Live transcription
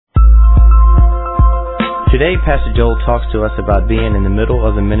Today, Pastor Joel talks to us about being in the middle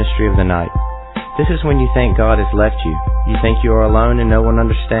of the ministry of the night. This is when you think God has left you. You think you are alone and no one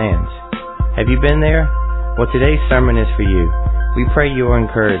understands. Have you been there? Well, today's sermon is for you. We pray you are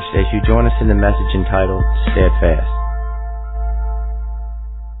encouraged as you join us in the message entitled Steadfast.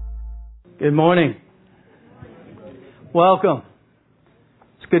 Good morning. Welcome.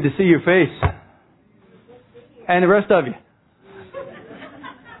 It's good to see your face. And the rest of you.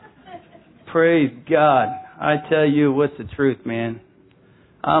 Praise God. I tell you what's the truth, man.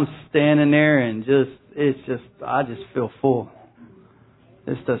 I'm standing there and I just feel full.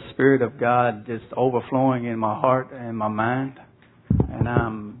 It's the Spirit of God just overflowing in my heart and my mind. And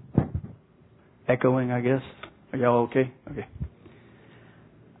I'm echoing, I guess. Are y'all okay? Okay.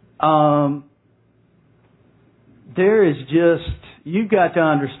 There is you've got to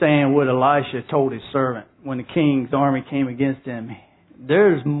understand what Elisha told his servant when the king's army came against him.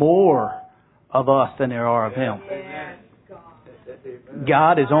 There's more of us than there are of him.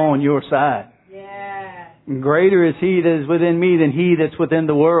 God is on your side. Greater is He that is within me than he that's within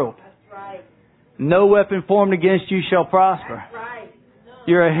the world. No weapon formed against you shall prosper.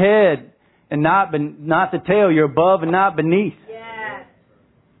 You're ahead and not the tail. You're above and not beneath.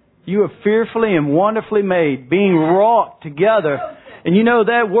 You are fearfully and wonderfully made, being wrought together. And you know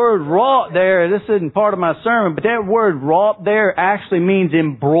that word wrought there, this isn't part of my sermon, but that word wrought there actually means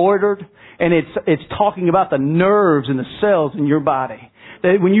embroidered. And it's talking about the nerves and the cells in your body.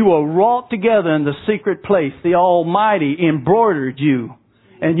 That when you are wrought together in the secret place, the Almighty embroidered you.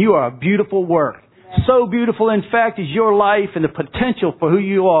 And you are a beautiful work. So beautiful, in fact, is your life and the potential for who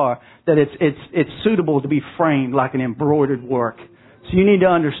you are that it's suitable to be framed like an embroidered work. So you need to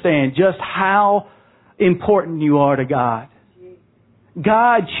understand just how important you are to God.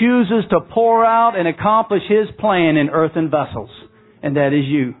 God chooses to pour out and accomplish His plan in earthen vessels. And that is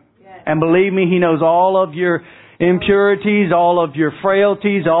you. And believe me, He knows all of your impurities, all of your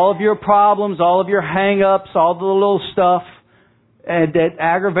frailties, all of your problems, all of your hang-ups, all the little stuff that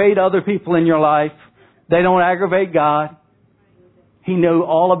aggravate other people in your life. They don't aggravate God. He knew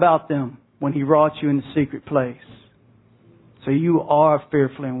all about them when He wrought you in the secret place. So you are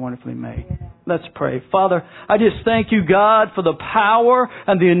fearfully and wonderfully made. Let's pray. Father, I just thank you, God, for the power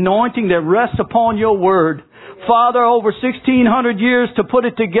and the anointing that rests upon your word. Father, over 1,600 years to put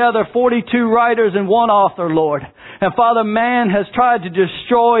it together, 42 writers and one author, Lord. And Father, man has tried to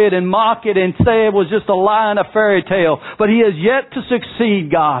destroy it and mock it and say it was just a lie and a fairy tale. But he has yet to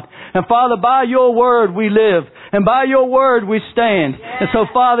succeed, God. And Father, by your word we live. And by your word we stand. And so,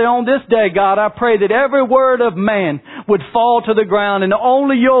 Father, on this day, God, I pray that every word of man would fall to the ground and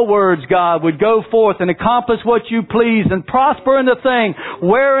only your words, God, would go forth and accomplish what you please and prosper in the thing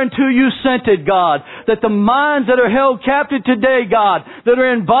whereunto you sent it, God. That the minds that are held captive today, God, that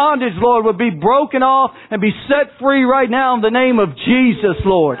are in bondage, Lord, would be broken off and be set free right now in the name of Jesus,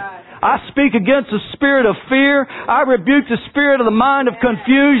 Lord. I speak against the spirit of fear. I rebuke the spirit of the mind of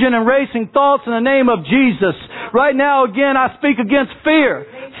confusion and racing thoughts in the name of Jesus. Right now, again, I speak against fear.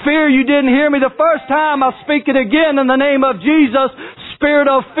 Fear, you didn't hear me the first time. I'll speak it again in the name of Jesus. Spirit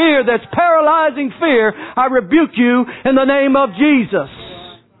of fear that's paralyzing fear, I rebuke you in the name of Jesus.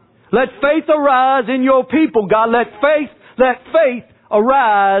 Let faith arise in your people, God. Let faith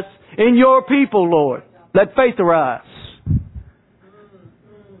arise in your people, Lord. Let faith arise.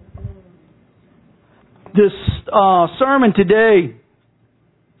 This sermon today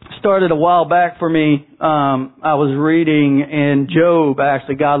started a while back for me. I was reading in Job.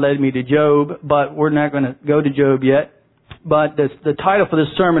 Actually, God led me to Job, but we're not going to go to Job yet. But the title for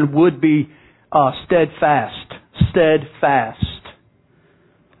this sermon would be Steadfast. Steadfast.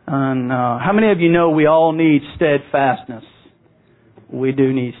 And how many of you know we all need steadfastness? We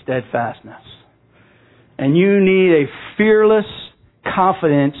do need steadfastness. And you need a fearless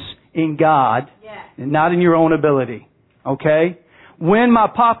confidence in God, and not in your own ability. Okay? When my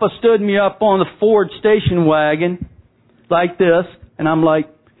papa stood me up on the Ford station wagon like this, and I'm like,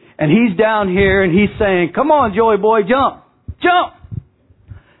 and he's down here and he's saying, "Come on, Joey boy, jump. Jump.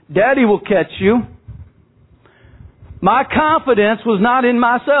 Daddy will catch you." My confidence was not in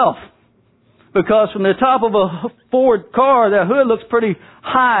myself. Because from the top of a Ford car, that hood looks pretty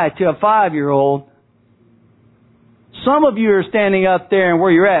high to a 5-year-old. Some of you are standing up there and where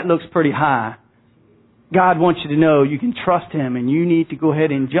you're at looks pretty high. God wants you to know you can trust Him and you need to go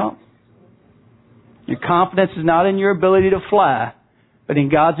ahead and jump. Your confidence is not in your ability to fly, but in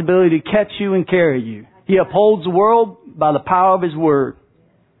God's ability to catch you and carry you. He upholds the world by the power of His Word.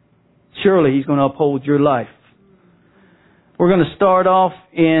 Surely He's going to uphold your life. We're going to start off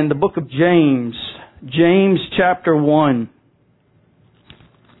in the book of James. James chapter 1.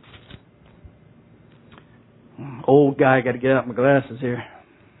 Old guy, got to get out my glasses here.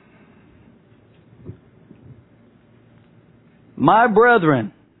 My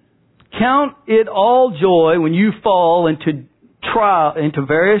brethren, count it all joy when you fall into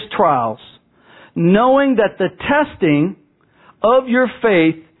various trials, knowing that the testing of your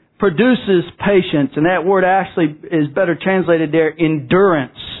faith produces patience. And that word actually is better translated there,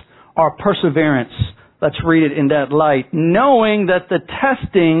 endurance or perseverance. Let's read it in that light. Knowing that the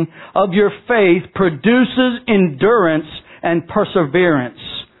testing of your faith produces endurance and perseverance.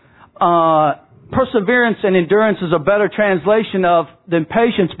 Perseverance and endurance is a better translation than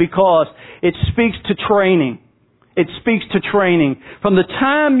patience because it speaks to training. It speaks to training. From the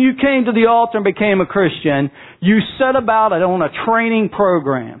time you came to the altar and became a Christian, you set about it on a training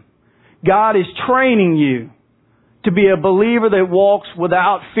program. God is training you to be a believer that walks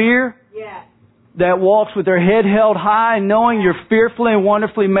without fear, that walks with their head held high, knowing you're fearfully and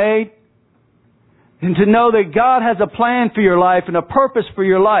wonderfully made, and to know that God has a plan for your life and a purpose for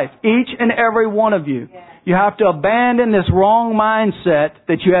your life, each and every one of you. You have to abandon this wrong mindset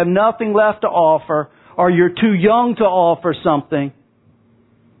that you have nothing left to offer or you're too young to offer something.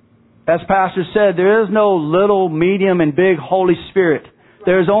 As Pastor said, there is no little, medium, and big Holy Spirit.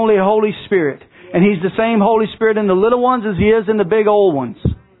 There's only a Holy Spirit. And He's the same Holy Spirit in the little ones as He is in the big old ones.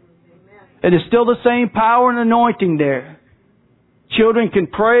 It is still the same power and anointing there. Children can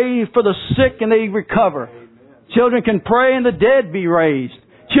pray for the sick and they recover. Children can pray and the dead be raised.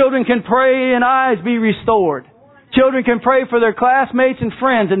 Children can pray and eyes be restored. Children can pray for their classmates and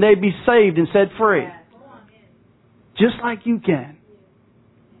friends and they be saved and set free. Just like you can.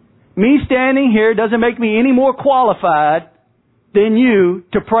 Me standing here doesn't make me any more qualified than you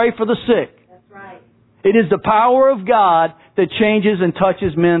to pray for the sick. That's right. It is the power of God that changes and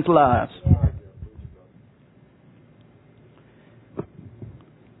touches men's lives.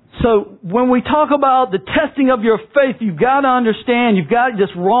 So when we talk about the testing of your faith, you've got to understand, you've got this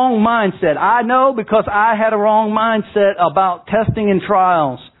wrong mindset. I know because I had a wrong mindset about testing and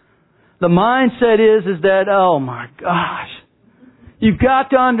trials. The mindset is that, oh my gosh, you've got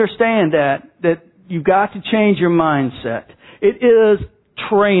to understand that you've got to change your mindset. It is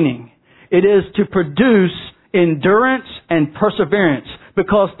training. It is to produce endurance and perseverance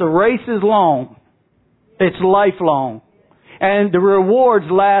because the race is long. It's lifelong. And the rewards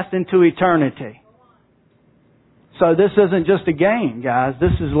last into eternity. So this isn't just a game, guys.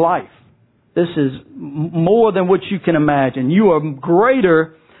 This is life. This is more than what you can imagine. You are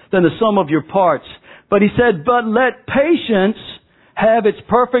greater than the sum of your parts. But he said, but let patience have its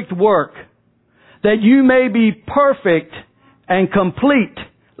perfect work, that you may be perfect and complete,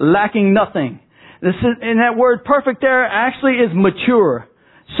 lacking nothing. And that word perfect there actually is mature.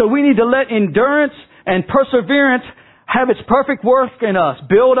 So we need to let endurance and perseverance have its perfect work in us.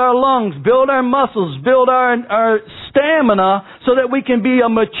 Build our lungs, build our muscles, build our stamina so that we can be a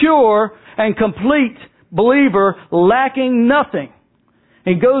mature and complete believer lacking nothing.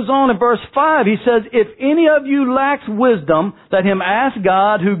 He goes on in verse 5, he says, if any of you lacks wisdom, let him ask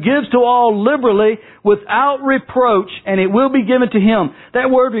God, who gives to all liberally without reproach, and it will be given to him. That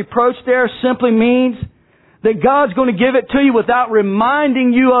word reproach there simply means that God's going to give it to you without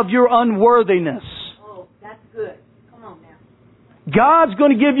reminding you of your unworthiness. Oh, that's good. God's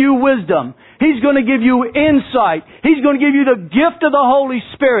going to give you wisdom. He's going to give you insight. He's going to give you the gift of the Holy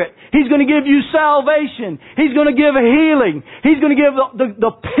Spirit. He's going to give you salvation. He's going to give healing. He's going to give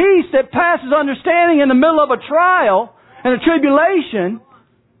the peace that passes understanding in the middle of a trial and a tribulation.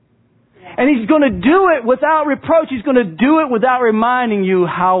 And He's going to do it without reproach. He's going to do it without reminding you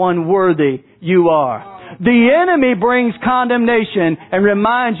how unworthy you are. The enemy brings condemnation and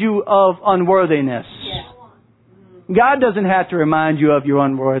reminds you of unworthiness. God doesn't have to remind you of your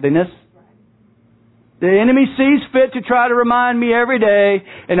unworthiness. The enemy sees fit to try to remind me every day,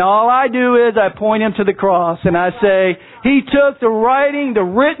 and all I do is I point him to the cross, and I say, He took the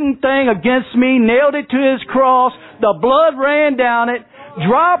written thing against me, nailed it to His cross, the blood ran down it,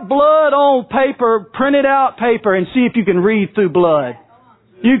 drop blood on paper, printed out paper, and see if you can read through blood.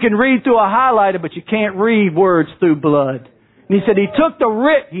 You can read through a highlighter, but you can't read words through blood. And He said He took the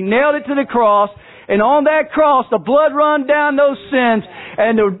writ, He nailed it to the cross, and on that cross, the blood run down those sins,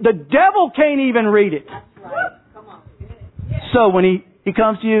 and the devil can't even read it. That's right. Come on. So when he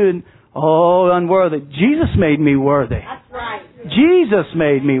comes to you and, oh, unworthy, Jesus made me worthy. That's right. Jesus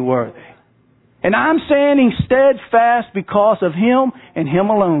made me worthy. And I'm standing steadfast because of Him and Him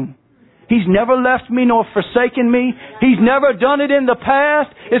alone. He's never left me nor forsaken me. He's never done it in the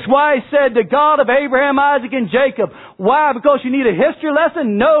past. It's why He said, the God of Abraham, Isaac, and Jacob. Why? Because you need a history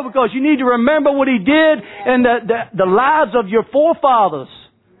lesson? No, because you need to remember what He did in the lives of your forefathers.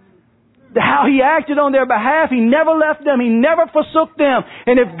 How He acted on their behalf. He never left them. He never forsook them.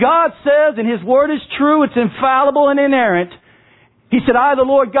 And if God says, and His Word is true, it's infallible and inerrant, He said, I, the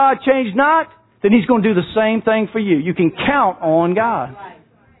Lord God, change not, then He's going to do the same thing for you. You can count on God.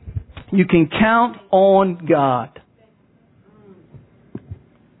 You can count on God.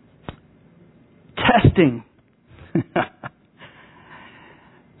 Testing.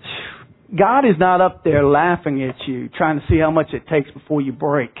 God is not up there laughing at you, trying to see how much it takes before you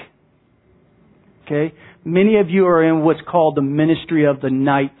break. Okay? Many of you are in what's called the ministry of the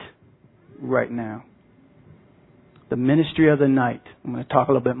night right now. The ministry of the night. I'm going to talk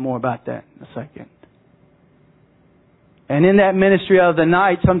a little bit more about that in a second. And in that ministry of the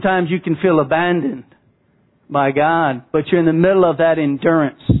night, sometimes you can feel abandoned by God, but you're in the middle of that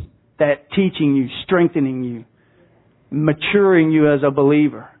endurance, that teaching you, strengthening you, maturing you as a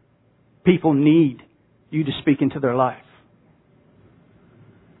believer. People need you to speak into their life.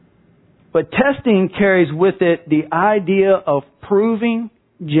 But testing carries with it the idea of proving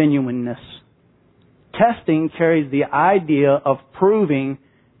genuineness. Testing carries the idea of proving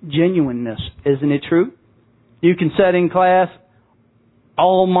genuineness. Isn't it true? You can sit in class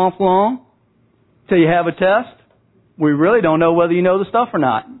all month long till you have a test. We really don't know whether you know the stuff or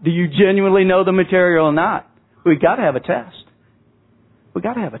not. Do you genuinely know the material or not? We've got to have a test. We've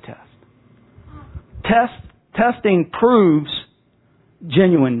got to have a test. Testing proves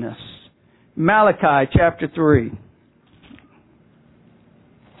genuineness. Malachi chapter 3.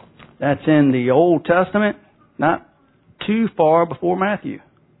 That's in the Old Testament, not too far before Matthew.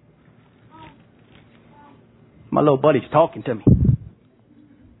 My little buddy's talking to me.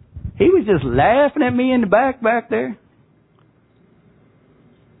 He was just laughing at me in the back there.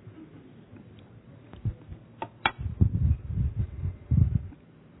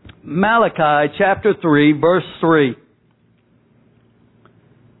 Malachi chapter 3, verse 3.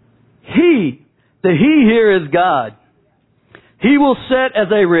 The He here is God. He will sit as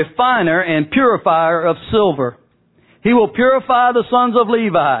a refiner and purifier of silver. He will purify the sons of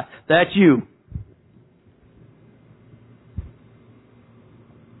Levi. That's you.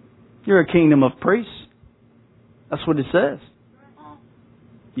 You're a kingdom of priests. That's what it says.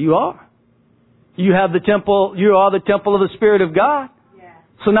 You are. You have the temple. You are the temple of the Spirit of God.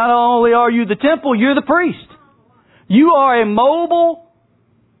 So not only are you the temple, you're the priest. You are a mobile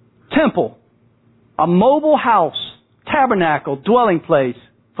temple, a mobile house, tabernacle, dwelling place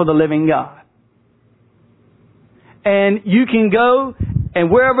for the living God. And you can go, and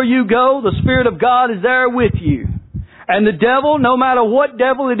wherever you go, the Spirit of God is there with you. And the devil, no matter what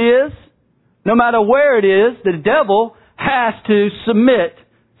devil it is, no matter where it is, the devil has to submit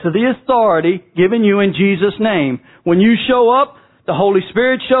to the authority given you in Jesus' name. When you show up, the Holy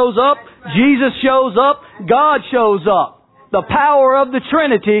Spirit shows up, Jesus shows up, God shows up. The power of the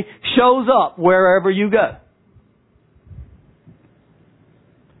Trinity shows up wherever you go.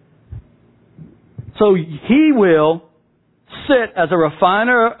 So He will sit as a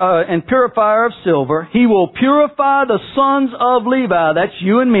refiner and purifier of silver. He will purify the sons of Levi, that's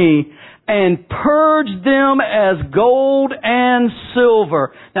you and me, and purge them as gold and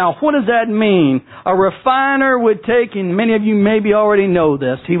silver. Now, what does that mean? A refiner would take, and many of you maybe already know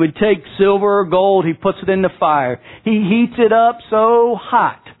this, he would take silver or gold, he puts it in the fire. He heats it up so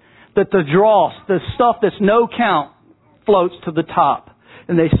hot that the dross, the stuff that's no count, floats to the top.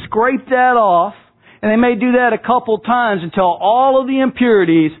 And they scrape that off, and they may do that a couple times until all of the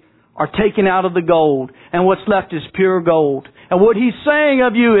impurities are taken out of the gold, and what's left is pure gold. And what He's saying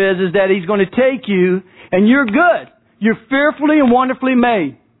of you is that He's going to take you, and you're good. You're fearfully and wonderfully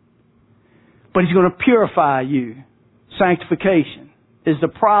made. But He's going to purify you. Sanctification is the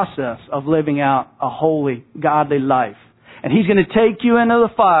process of living out a holy, godly life. And He's going to take you into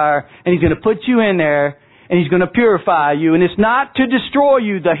the fire, and He's going to put you in there, and He's going to purify you. And it's not to destroy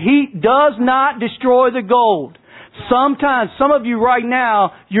you. The heat does not destroy the gold. Sometimes, some of you right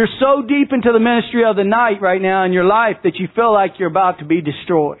now, you're so deep into the ministry of the night right now in your life that you feel like you're about to be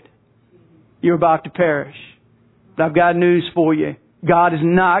destroyed. You're about to perish. But I've got news for you. God is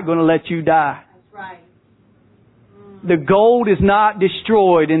not going to let you die. That's right. The gold is not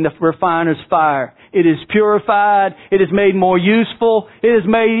destroyed in the refiner's fire. It is purified. It is made more useful. It is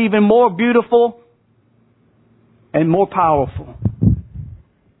made even more beautiful and more powerful.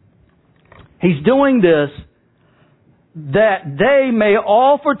 He's doing this that they may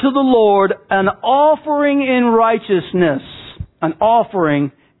offer to the Lord an offering in righteousness. An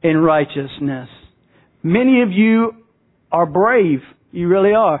offering in righteousness. Many of you are brave. You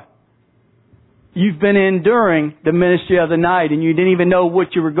really are. You've been enduring the ministry of the night, and you didn't even know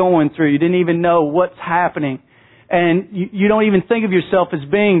what you were going through. You didn't even know what's happening. And you don't even think of yourself as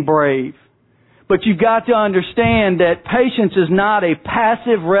being brave. But you've got to understand that patience is not a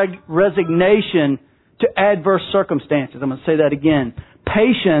passive resignation to adverse circumstances. I'm going to say that again.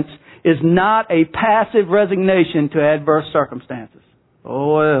 Patience is not a passive resignation to adverse circumstances.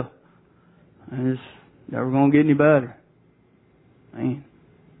 Oh, well, it's never going to get any better. Man.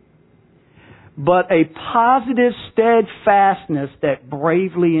 But a positive steadfastness that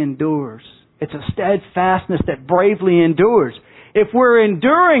bravely endures. It's a steadfastness that bravely endures. If we're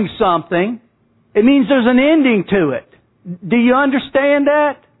enduring something, it means there's an ending to it. Do you understand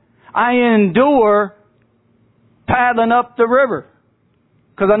that? I endure paddling up the river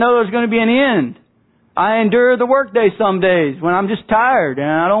because I know there's going to be an end. I endure the workday some days when I'm just tired and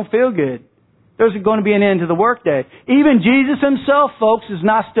I don't feel good. There's going to be an end to the workday. Even Jesus Himself, folks, is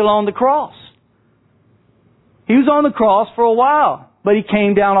not still on the cross. He was on the cross for a while, but He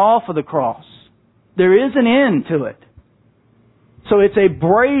came down off of the cross. There is an end to it. So it's a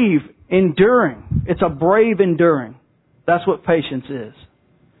brave enduring. It's a brave enduring. That's what patience is.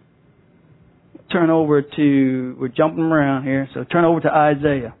 Turn over to, we're jumping around here, so turn over to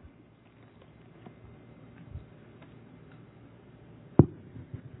Isaiah.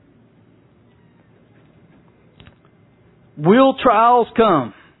 Will trials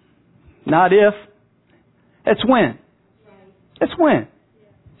come? Not if. It's when. It's when.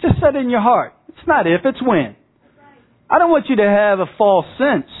 Just set it in your heart. It's not if, it's when. I don't want you to have a false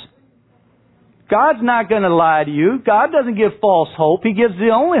sense. God's not going to lie to you. God doesn't give false hope. He gives the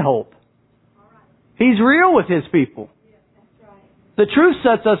only hope. He's real with His people. The truth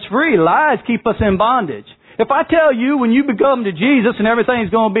sets us free. Lies keep us in bondage. If I tell you when you become to Jesus and everything's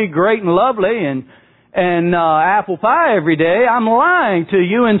going to be great and lovely and apple pie every day, I'm lying to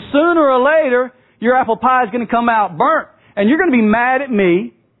you, and sooner or later your apple pie is going to come out burnt, and you're going to be mad at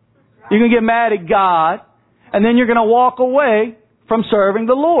me. You're going to get mad at God, and then you're going to walk away from serving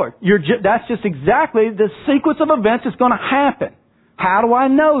the Lord. That's just exactly the sequence of events that's going to happen. How do I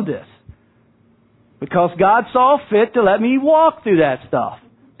know this? Because God saw fit to let me walk through that stuff.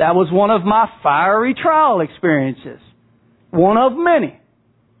 That was one of my fiery trial experiences. One of many.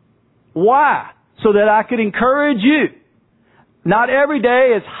 Why? So that I could encourage you. Not every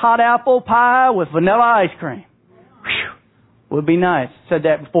day is hot apple pie with vanilla ice cream. Whew. Would be nice. Said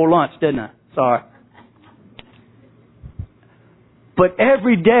that before lunch, didn't I? Sorry. But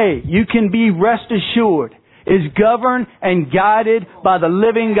every day you can be rest assured is governed and guided by the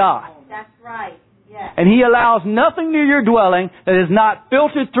living God. That's right. Yes. And He allows nothing near your dwelling that is not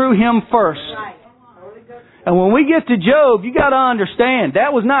filtered through Him first. Right. And when we get to Job, you got to understand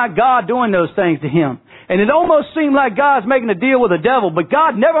that was not God doing those things to him. And it almost seemed like God's making a deal with the devil, but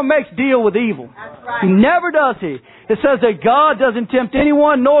God never makes deal with evil. That's right. He never does. It says that God doesn't tempt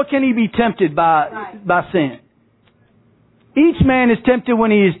anyone, nor can he be tempted by sin. Each man is tempted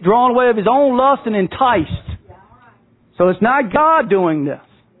when he is drawn away of his own lust and enticed. So it's not God doing this.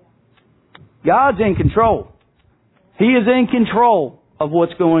 God's in control. He is in control of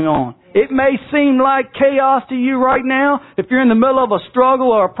what's going on. It may seem like chaos to you right now. If you're in the middle of a struggle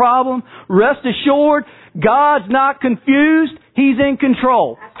or a problem, rest assured, God's not confused. He's in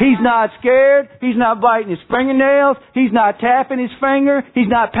control. He's not scared. He's not biting his fingernails. He's not tapping his finger. He's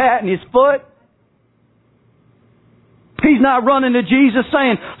not patting his foot. He's not running to Jesus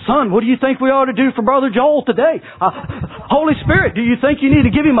saying, "Son, what do you think we ought to do for Brother Joel today? Holy Spirit, do you think you need to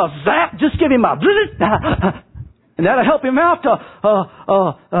give him a zap? Just give him a bzzz, and that'll help him out."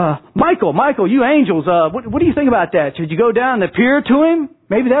 Michael, you angels, what do you think about that? Should you go down and appear to him?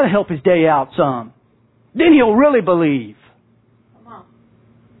 Maybe that'll help his day out some. Then he'll really believe. Come on.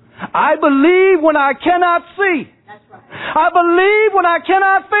 I believe when I cannot see. That's right. I believe when I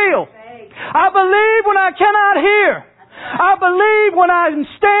cannot feel. I believe when I cannot hear. I believe when I'm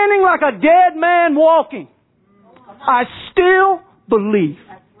standing like a dead man walking. I still believe.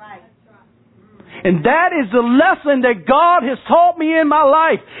 That's right. And that is the lesson that God has taught me in my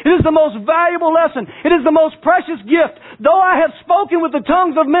life. It is the most valuable lesson. It is the most precious gift. Though I have spoken with the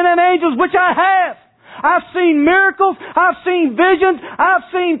tongues of men and angels, which I have. I've seen miracles. I've seen visions. I've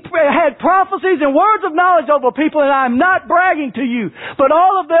had prophecies and words of knowledge over people, and I'm not bragging to you. But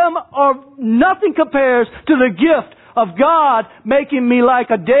all of them are nothing compares to the gift of God making me like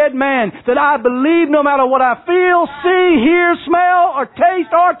a dead man, that I believe no matter what I feel, see, hear, smell, or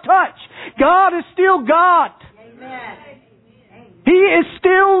taste, or touch, God is still God. Amen. He is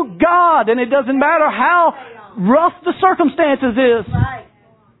still God, and it doesn't matter how rough the circumstances is. Right.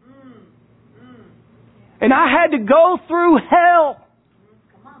 And I had to go through hell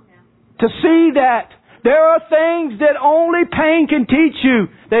to see that. There are things that only pain can teach you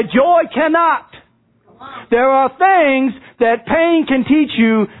that joy cannot. There are things that pain can teach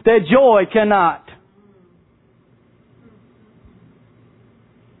you that joy cannot.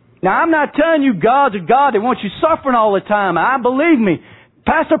 Now, I'm not telling you God's a God that wants you suffering all the time. Believe me,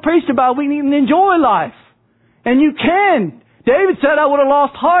 Pastor preached about we need to enjoy life. And you can. David said, I would have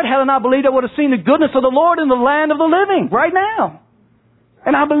lost heart had I not believed I would have seen the goodness of the Lord in the land of the living right now.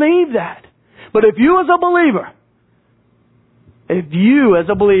 And I believe that. But if you as a believer,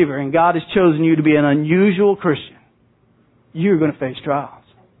 and God has chosen you to be an unusual Christian, you're going to face trials.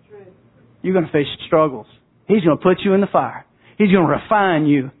 You're going to face struggles. He's going to put you in the fire. He's going to refine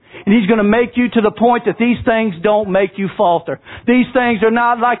you. And He's going to make you to the point that these things don't make you falter. These things are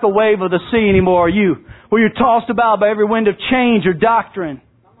not like a wave of the sea anymore, where you're tossed about by every wind of change or doctrine.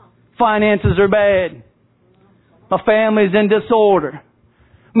 Finances are bad. My family's in disorder.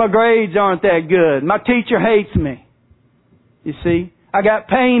 My grades aren't that good. My teacher hates me. You see? I got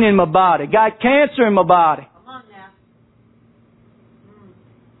pain in my body. Got cancer in my body. Come on now.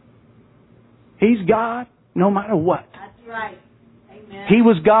 He's God no matter what. That's right. Amen. He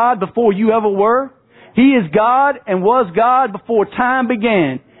was God before you ever were. He is God and was God before time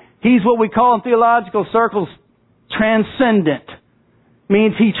began. He's what we call in theological circles transcendent.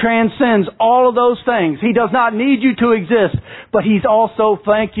 Means He transcends all of those things. He does not need you to exist. But He's also,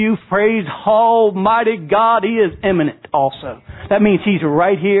 thank you, praise Almighty God, He is immanent also. That means He's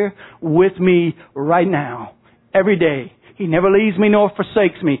right here with me right now. Every day. He never leaves me nor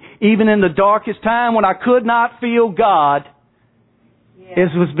forsakes me. Even in the darkest time when I could not feel God, it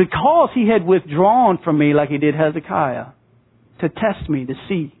was because He had withdrawn from me like He did Hezekiah to test me to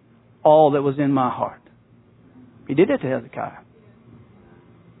see all that was in my heart. He did it to Hezekiah.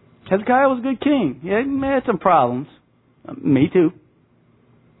 Hezekiah was a good king. He had some problems. Me too.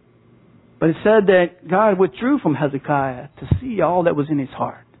 But it said that God withdrew from Hezekiah to see all that was in his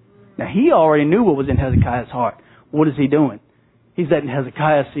heart. Now, he already knew what was in Hezekiah's heart. What is he doing? He's letting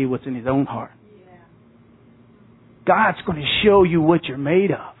Hezekiah see what's in his own heart. God's going to show you what you're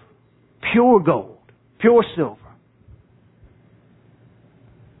made of. Pure gold. Pure silver.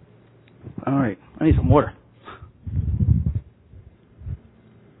 All right. I need some water.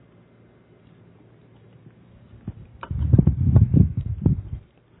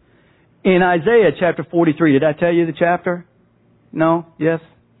 In Isaiah chapter 43, did I tell you the chapter? No? Yes?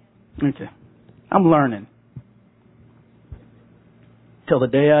 Okay. I'm learning. Till the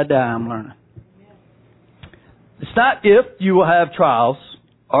day I die, I'm learning. It's not if you will have trials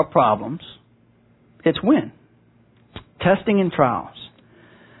or problems. It's when. Testing and trials.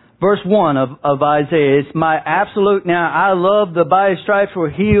 Verse 1 of Isaiah, it's my absolute, now I love the by His stripes we're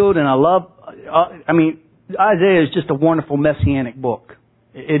healed, and Isaiah is just a wonderful messianic book.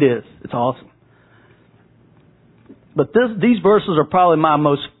 It is. It's awesome. But these verses are probably my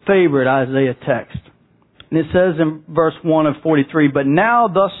most favorite Isaiah text. And it says in verse 1 of 43, but now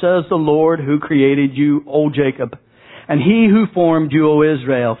thus says the Lord who created you, O Jacob, and He who formed you, O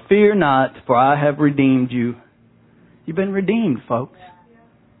Israel, fear not, for I have redeemed you. You've been redeemed, folks.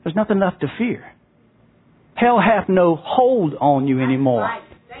 There's nothing left to fear. Hell hath no hold on you anymore. Right.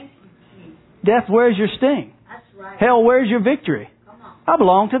 Thank you, Jesus. Death, where's your sting? That's right. Hell, where's your victory? I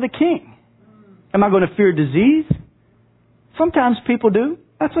belong to the King. Am I going to fear disease? Sometimes people do.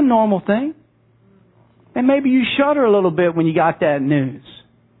 That's a normal thing. And maybe you shudder a little bit when you got that news.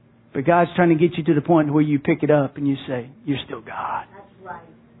 But God's trying to get you to the point where you pick it up and you say, you're still God. That's right.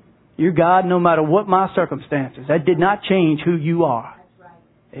 You're God no matter what my circumstances. That did not change who you are. That's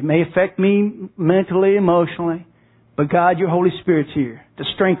right. It may affect me mentally, emotionally, but God, your Holy Spirit's here to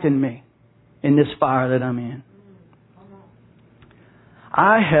strengthen me in this fire that I'm in.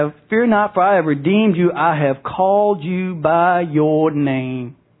 Fear not, for I have redeemed you. I have called you by your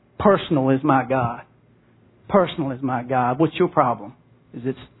name. Personal is my God. Personal is my God. What's your problem?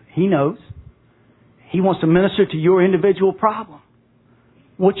 He knows. He wants to minister to your individual problem.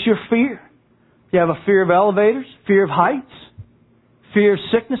 What's your fear? You have a fear of elevators, fear of heights, fear of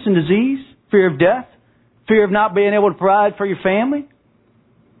sickness and disease, fear of death, fear of not being able to provide for your family.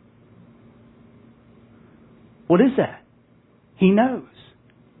 What is that? He knows.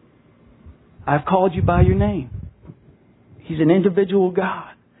 I've called you by your name. He's an individual God.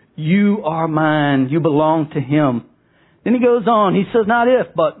 You are mine. You belong to Him. Then He goes on. He says, not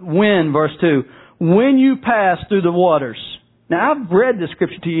if, but when, verse 2. When you pass through the waters. Now, I've read the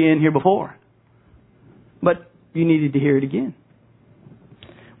scripture to you in here before. But you needed to hear it again.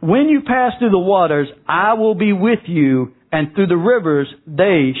 When you pass through the waters, I will be with you, and through the rivers,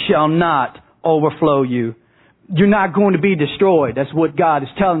 they shall not overflow you. You're not going to be destroyed. That's what God is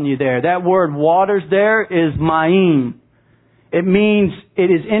telling you there. That word waters there is ma'im. It means it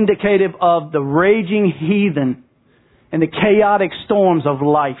is indicative of the raging heathen and the chaotic storms of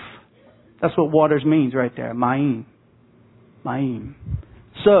life. That's what waters means right there. Ma'im. Ma'im.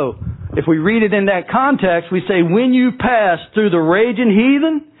 So, if we read it in that context, we say, when you pass through the raging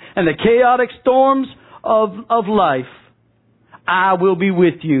heathen and the chaotic storms of life, I will be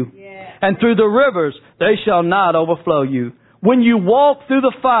with you. Yeah. And through the rivers, they shall not overflow you. When you walk through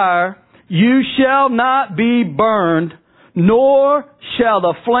the fire, you shall not be burned, nor shall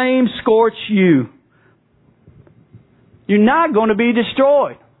the flame scorch you. You're not going to be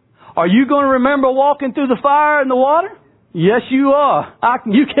destroyed. Are you going to remember walking through the fire and the water? Yes, you are.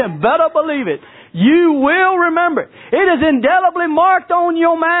 You can better believe it. You will remember it. It is indelibly marked on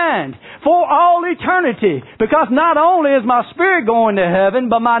your mind for all eternity. Because not only is my spirit going to heaven,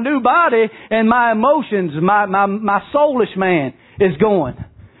 but my new body and my emotions, my soulish man is going.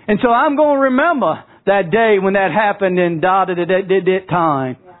 And so I'm going to remember that day when that happened and that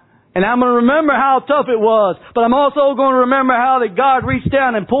time. And I'm going to remember how tough it was. But I'm also going to remember how that God reached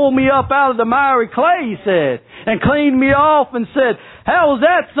down and pulled me up out of the miry clay, He said, and cleaned me off and said, how was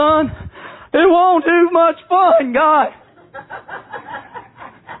that, son? It won't do much fun, God.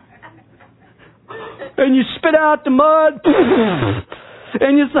 And you spit out the mud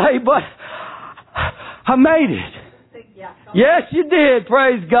and you say, but I made it. Yes, you did.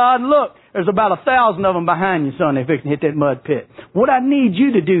 Praise God. And look, there's about 1,000 of them behind you, son. They're fixing to hit that mud pit. What I need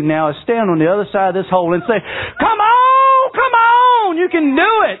you to do now is stand on the other side of this hole and say, come on, come on. You can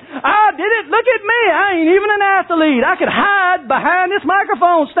do it. I did it. Look at me. I ain't even an athlete. I could hide behind this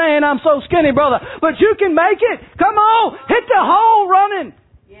microphone stand. I'm so skinny, brother. But you can make it. Come on. Hit the hole running.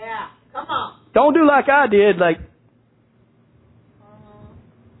 Yeah. Come on. Don't do like I did. Like,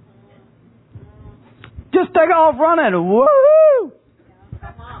 just take off running. Woo!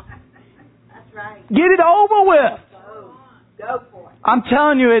 Come on. That's right. Get it over with. Go for it. I'm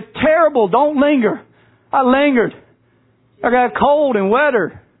telling you, it's terrible. Don't linger. I lingered. I got cold and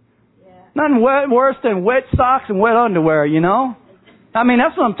wetter. Yeah. Nothing worse than wet socks and wet underwear, you know? I mean,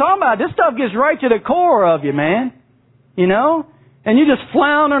 that's what I'm talking about. This stuff gets right to the core of you, man. You know? And you're just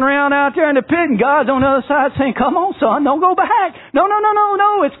floundering around out there in the pit and God's on the other side saying, come on, son, don't go back. No.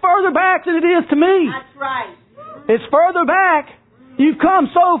 It's further back than it is to me. That's right. It's further back. You've come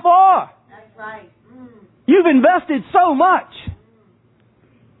so far. That's right. You've invested so much.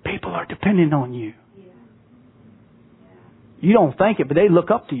 People are depending on you. You don't think it, but they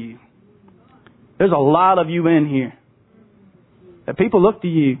look up to you. There's a lot of you in here. That people look to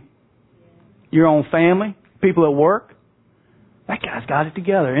you. Your own family, people at work. That guy's got it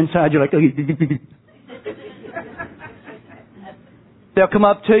together. Inside you're like, they'll come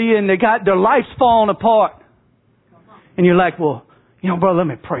up to you and their life's falling apart. And you're like, well, brother, let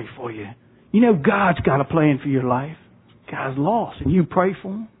me pray for you. You know God's got a plan for your life. Guy's lost. And you pray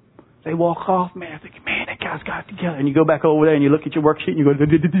for him. They walk off, man, thinking, man, that guy's got it together. And you go back over there and you look at your worksheet and you go,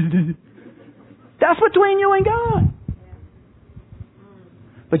 that's between you and God.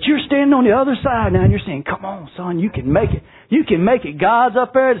 But you're standing on the other side now and you're saying, come on, son, you can make it. You can make it. God's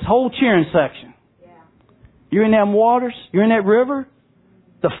up there, this whole cheering section. You're in them waters. You're in that river.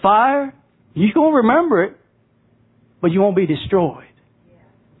 The fire. You're going to remember it, but you won't be destroyed.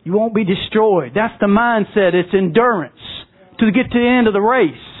 You won't be destroyed. That's the mindset. It's endurance to get to the end of the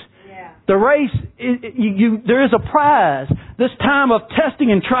race. The race, there is a prize. This time of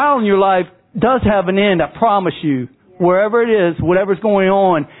testing and trial in your life does have an end, I promise you. Wherever it is, whatever's going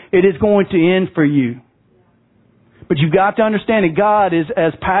on, it is going to end for you. But you've got to understand that God is,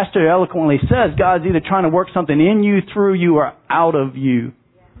 as Pastor eloquently says, God's either trying to work something in you, through you, or out of you.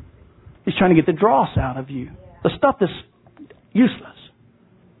 He's trying to get the dross out of you. The stuff that's useless.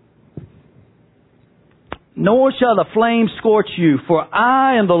 Nor shall the flame scorch you, for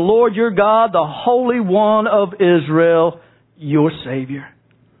I am the Lord your God, the Holy One of Israel, your Savior.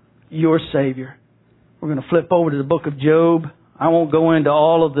 Your Savior. We're going to flip over to the book of Job. I won't go into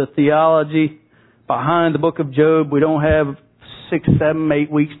all of the theology behind the book of Job. We don't have 6, 7,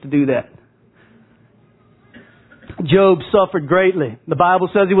 8 weeks to do that. Job suffered greatly. The Bible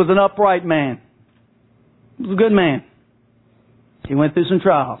says he was an upright man. He was a good man. He went through some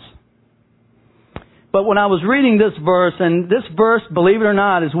trials. But when I was reading this verse, and this verse, believe it or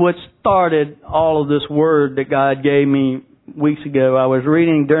not, is what started all of this word that God gave me weeks ago. I was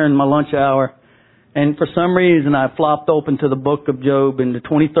reading during my lunch hour, and for some reason I flopped open to the book of Job in the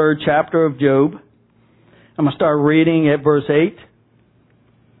 23rd chapter of Job. I'm going to start reading at verse 8.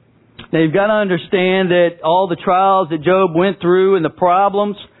 Now you've got to understand that all the trials that Job went through and the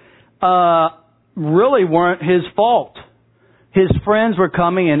problems really weren't his fault. His friends were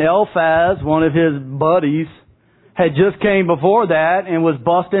coming, and Eliphaz, one of his buddies, had just came before that and was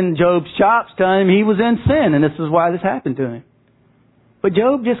busting Job's chops, telling him he was in sin, and this is why this happened to him. But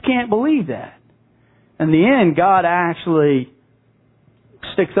Job just can't believe that. In the end, God actually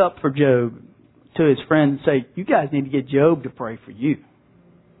sticks up for Job to his friends and say, you guys need to get Job to pray for you.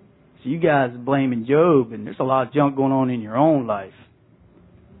 So you guys are blaming Job, and there's a lot of junk going on in your own life.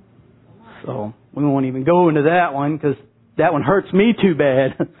 So we won't even go into that one because that one hurts me too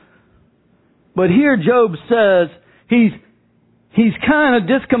bad. But here Job says he's kind of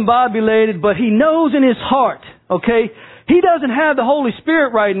discombobulated, but he knows in his heart, okay? He doesn't have the Holy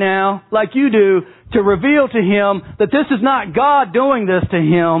Spirit right now, like you do, to reveal to him that this is not God doing this to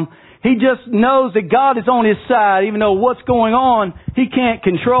him. He just knows that God is on his side, even though what's going on, he can't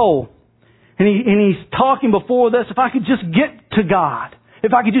control. And he's talking before this, if I could just get to God,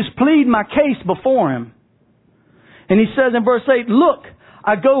 if I could just plead my case before Him. And he says in verse 8, look,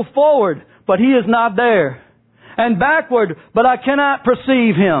 I go forward, but He is not there, and backward, but I cannot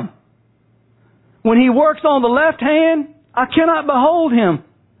perceive Him. When He works on the left hand, I cannot behold Him.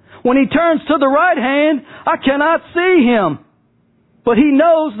 When He turns to the right hand, I cannot see Him. But He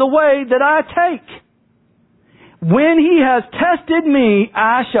knows the way that I take. When He has tested me,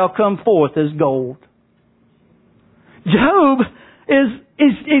 I shall come forth as gold. Job is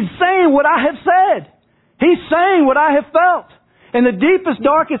saying what I have said. He's saying what I have felt. In the deepest,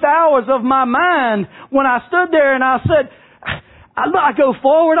 darkest hours of my mind, when I stood there and I said, I go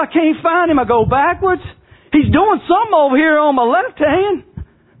forward, I can't find Him. I go backwards. He's doing something over here on my left hand.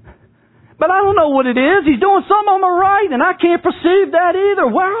 But I don't know what it is. He's doing something on my right, and I can't perceive that either.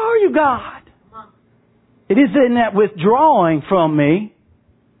 Where are you, God? It is in that withdrawing from me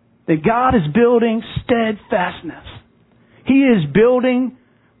that God is building steadfastness. He is building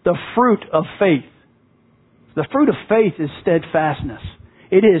the fruit of faith. The fruit of faith is steadfastness.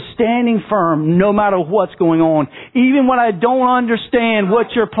 It is standing firm no matter what's going on. Even when I don't understand what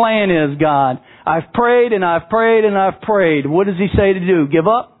your plan is, God. I've prayed and I've prayed and I've prayed. What does He say to do? Give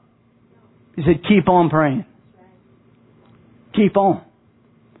up? He said, keep on praying. Keep on.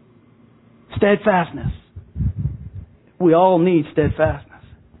 Steadfastness. We all need steadfastness.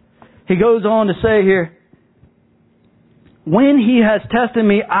 He goes on to say here, when He has tested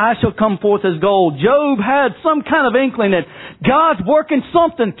me, I shall come forth as gold. Job had some kind of inkling that God's working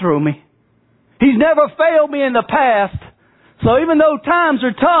something through me. He's never failed me in the past. So even though times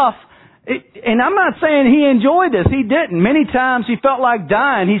are tough, and I'm not saying he enjoyed this. He didn't. Many times he felt like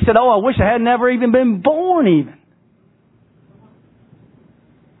dying. He said, I wish I had never even been born even.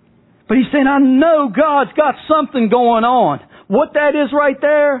 But he's saying, I know God's got something going on. What that is right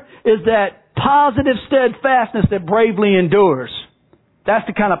there is that positive steadfastness that bravely endures. That's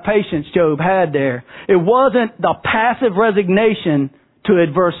the kind of patience Job had there. It wasn't the passive resignation to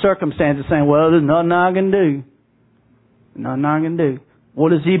adverse circumstances saying, well, there's nothing I can do. Nothing I can do. What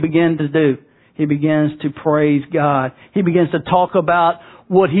does he begin to do? He begins to praise God. He begins to talk about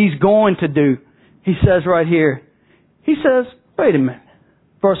what he's going to do. He says right here, he says, wait a minute.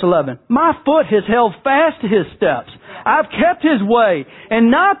 Verse 11, my foot has held fast to His steps. I've kept His way and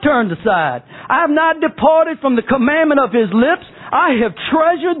not turned aside. I have not departed from the commandment of His lips. I have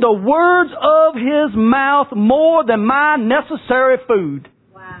treasured the words of His mouth more than my necessary food.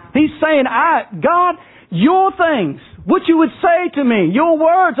 Wow. He's saying, God, your things, what you would say to me, your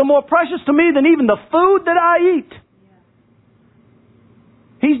words are more precious to me than even the food that I eat.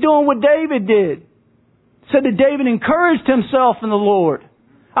 He's doing what David did. Said that David encouraged himself in the Lord.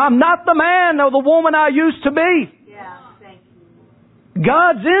 I'm not the man or the woman I used to be. Yeah, thank you.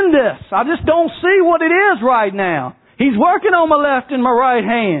 God's in this. I just don't see what it is right now. He's working on my left and my right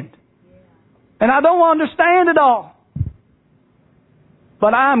hand. And I don't understand it all.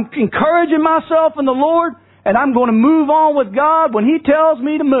 But I'm encouraging myself in the Lord, and I'm going to move on with God when He tells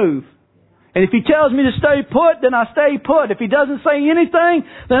me to move. And if He tells me to stay put, then I stay put. If He doesn't say anything,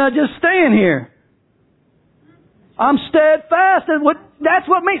 then I just stand here. I'm steadfast. That's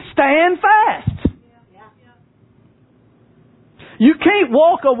what means stand fast. You can't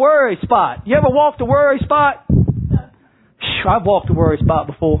walk a worry spot. You ever walked a worry spot? I've walked a worry spot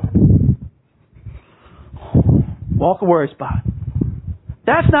before. Walk a worry spot.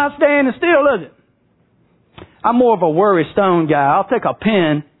 That's not standing still, is it? I'm more of a worry stone guy. I'll take a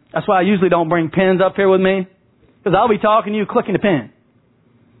pen. That's why I usually don't bring pens up here with me. Because I'll be talking to you, clicking the pen.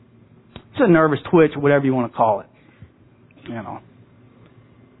 It's a nervous twitch or whatever you want to call it. You know.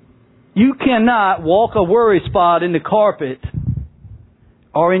 You cannot walk a worry spot in the carpet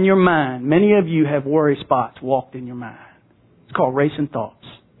or in your mind. Many of you have worry spots walked in your mind. It's called racing thoughts.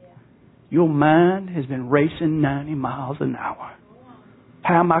 Your mind has been racing 90 miles an hour.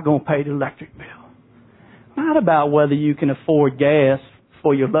 How am I going to pay the electric bill? Not about whether you can afford gas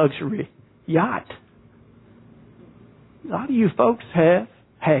for your luxury yacht. A lot of you folks have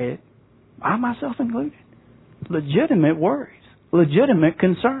had, I myself included, legitimate worries, legitimate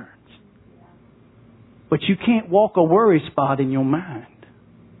concerns. But you can't walk a worry spot in your mind.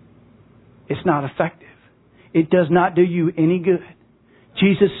 It's not effective. It does not do you any good.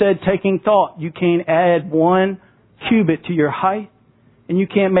 Jesus said, taking thought, you can't add 1 cubit to your height, and you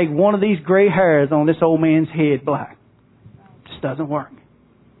can't make one of these gray hairs on this old man's head black. It just doesn't work.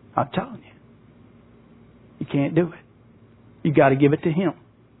 I'm telling you. You can't do it. You got to give it to Him.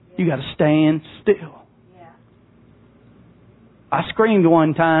 You got to stand still. I screamed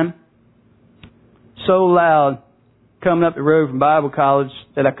one time so loud coming up the road from Bible college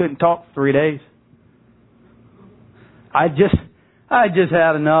that I couldn't talk for 3 days. I just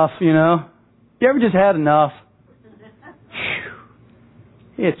had enough, you know. You ever just had enough?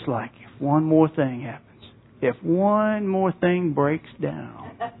 Whew. It's like if one more thing happens, if one more thing breaks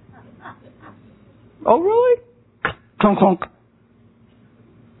down. Oh, really? Clunk, clunk.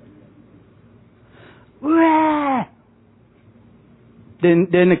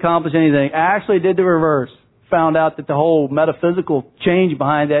 Didn't accomplish anything. I actually did the reverse. Found out that the whole metaphysical change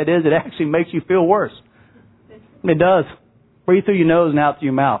behind that is it actually makes you feel worse. It does. Breathe through your nose and out through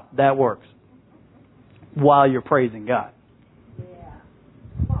your mouth. That works. While you're praising God.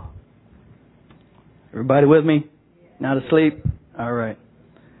 Everybody with me? Not asleep? All right.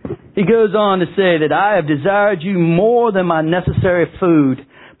 He goes on to say that I have desired you more than my necessary food,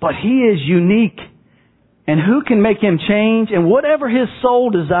 but He is unique. And who can make Him change? And whatever His soul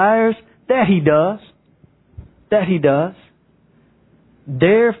desires, that He does. That He does.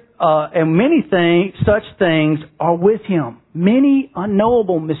 And many things, such things are with Him. Many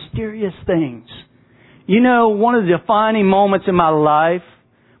unknowable, mysterious things. You know, one of the defining moments in my life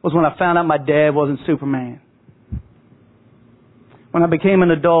was when I found out my dad wasn't Superman. When I became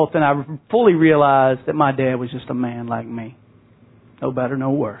an adult and I fully realized that my dad was just a man like me. No better,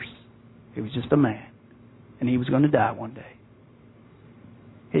 no worse. He was just a man. And he was going to die one day.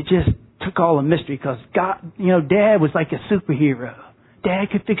 It just took all the mystery because God, you know, Dad was like a superhero. Dad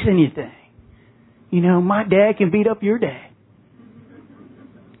could fix anything. You know, my dad can beat up your dad.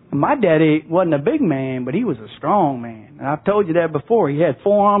 My daddy wasn't a big man, but he was a strong man. And I've told you that before. He had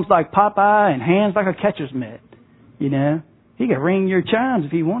forearms like Popeye and hands like a catcher's mitt. You know, he could ring your chimes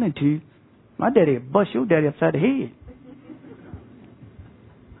if he wanted to. My daddy would bust your daddy upside the head.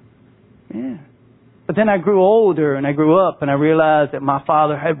 Yeah. But then I grew older and I grew up and I realized that my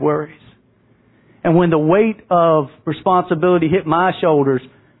father had worries. And when the weight of responsibility hit my shoulders,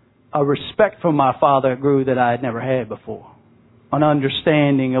 a respect for my father grew that I had never had before. An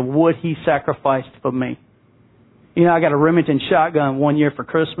understanding of what he sacrificed for me. You know, I got a Remington shotgun one year for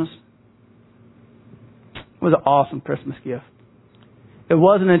Christmas. It was an awesome Christmas gift. It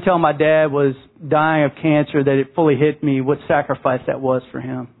wasn't until my dad was dying of cancer that it fully hit me what sacrifice that was for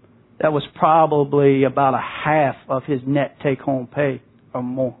him. That was probably about a half of his net take-home pay or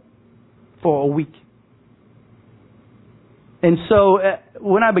more for a week. And so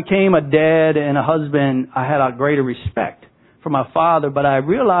when I became a dad and a husband, I had a greater respect for my father, but I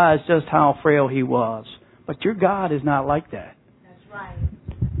realized just how frail he was. But your God is not like that. That's right.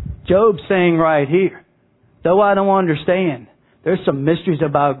 Job's saying right here, though I don't understand, there's some mysteries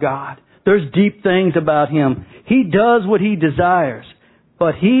about God. There's deep things about Him. He does what He desires.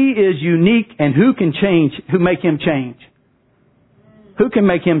 But He is unique, and who can make Him change? Who can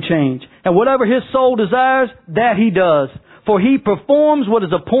make Him change? And whatever His soul desires, that He does. For He performs what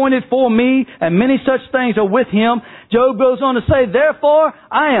is appointed for me, and many such things are with Him. Job goes on to say, therefore,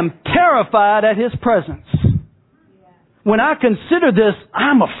 I am terrified at His presence. When I consider this,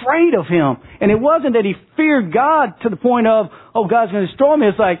 I'm afraid of Him. And it wasn't that he feared God to the point of, oh, God's going to destroy me.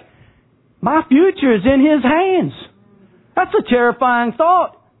 It's like, my future is in His hands. That's a terrifying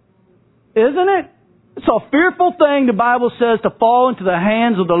thought, isn't it? It's a fearful thing, the Bible says, to fall into the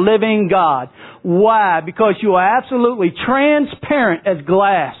hands of the living God. Why? Because you are absolutely transparent as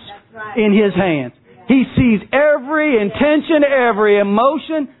glass in His hands. He sees every intention, every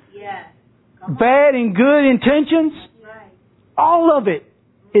emotion, bad and good intentions. All of it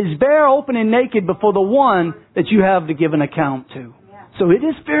is bare, open, and naked before the one that you have to give an account to. So it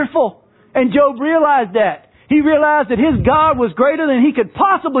is fearful. And Job realized that. He realized that his God was greater than he could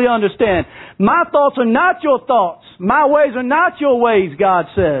possibly understand. My thoughts are not your thoughts. My ways are not your ways, God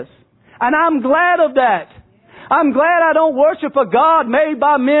says. And I'm glad of that. I'm glad I don't worship a God made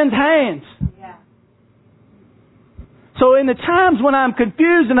by men's hands. So in the times when I'm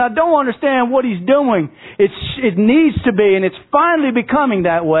confused and I don't understand what He's doing, it needs to be, and it's finally becoming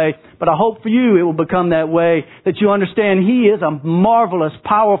that way. But I hope for you it will become that way, that you understand He is a marvelous,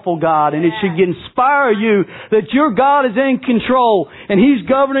 powerful God, and it should inspire you that your God is in control, and He's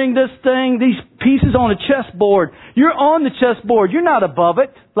governing this thing, these pieces on a chessboard. You're on the chessboard. You're not above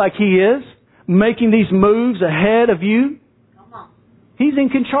it like He is, making these moves ahead of you. Come on. He's in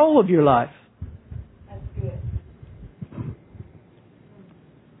control of your life. That's good.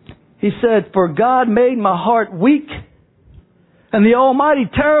 He said, "For God made my heart weak, and the Almighty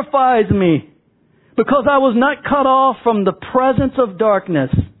terrifies me, because I was not cut off from the presence of darkness,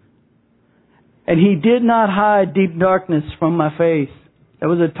 and He did not hide deep darkness from my face." There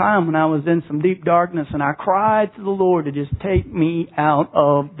was a time when I was in some deep darkness, and I cried to the Lord to just take me out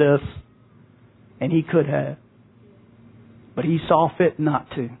of this. And He could have. But He saw fit not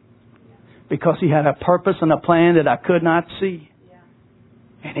to. Because He had a purpose and a plan that I could not see.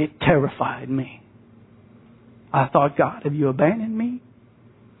 And it terrified me. I thought, God, have You abandoned me?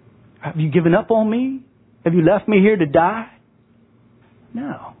 Have You given up on me? Have You left me here to die?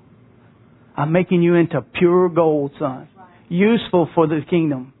 No. I'm making you into pure gold, son. Useful for the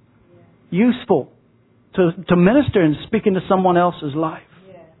kingdom. Useful to minister and speak into someone else's life.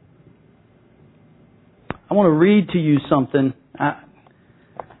 I want to read to you something.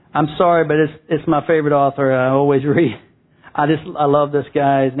 I'm sorry, but it's my favorite author. I always read. I love this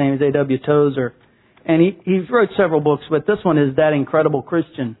guy. His name is A.W. Tozer. And he wrote several books, but this one is That Incredible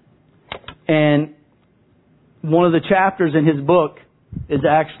Christian. And one of the chapters in his book is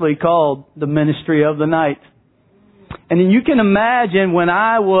actually called The Ministry of the Night. And then you can imagine when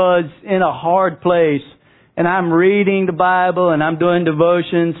I was in a hard place and I'm reading the Bible and I'm doing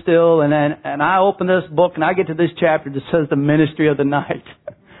devotion still and I open this book and I get to this chapter that says The Ministry of the Night.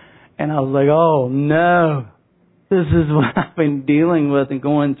 And I was like, oh no, this is what I've been dealing with and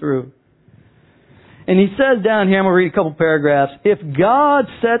going through. And he says down here, I'm going to read a couple paragraphs. If God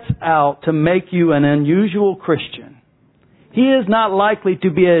sets out to make you an unusual Christian, He is not likely to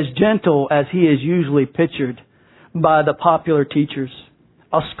be as gentle as He is usually pictured by the popular teachers.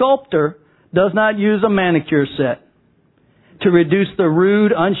 A sculptor does not use a manicure set to reduce the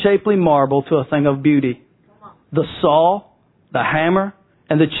rude, unshapely marble to a thing of beauty. The saw, the hammer,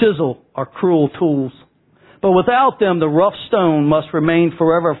 and the chisel are cruel tools. But without them, the rough stone must remain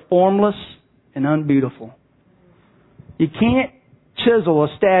forever formless and unbeautiful. You can't chisel a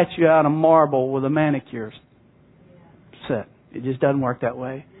statue out of marble with a manicure set. It just doesn't work that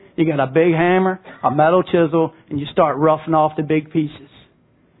way. You got a big hammer, a metal chisel, and you start roughing off the big pieces.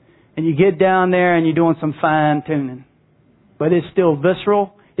 And you get down there and you're doing some fine tuning. But it's still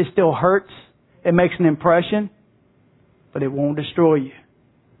visceral. It still hurts. It makes an impression. But it won't destroy you.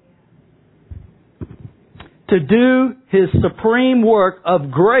 To do His supreme work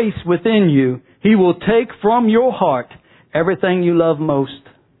of grace within you, He will take from your heart everything you love most.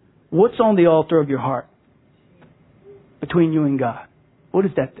 What's on the altar of your heart? Between you and God. What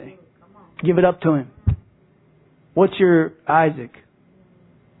is that thing? Give it up to Him. What's your Isaac?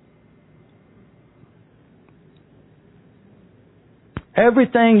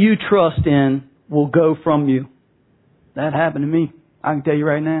 Everything you trust in will go from you. That happened to me. I can tell you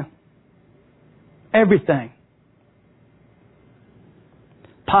right now. Everything.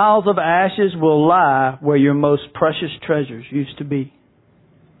 Piles of ashes will lie where your most precious treasures used to be.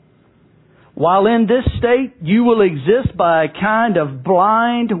 While in this state, you will exist by a kind of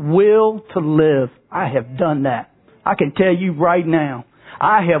blind will to live. I have done that. I can tell you right now.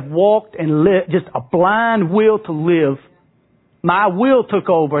 I have walked and lived just a blind will to live. My will took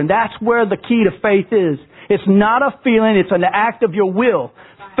over, and that's where the key to faith is. It's not a feeling, it's an act of your will.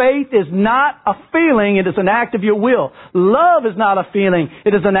 Faith is not a feeling, it is an act of your will. Love is not a feeling,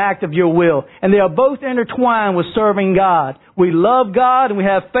 it is an act of your will. And they are both intertwined with serving God. We love God and we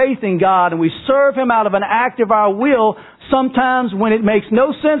have faith in God and we serve Him out of an act of our will, sometimes when it makes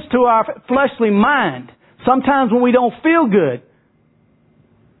no sense to our fleshly mind. Sometimes when we don't feel good.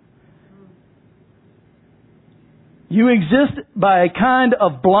 You exist by a kind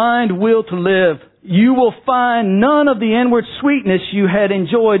of blind will to live. You will find none of the inward sweetness you had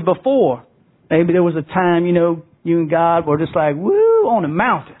enjoyed before. Maybe there was a time, you and God were just like, woo, on a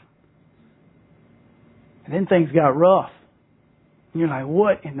mountain. And then things got rough. And you're like,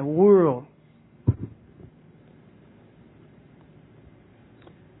 what in the world?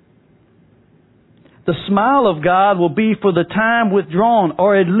 The smile of God will be for the time withdrawn,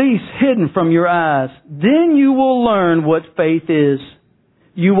 or at least hidden from your eyes. Then you will learn what faith is.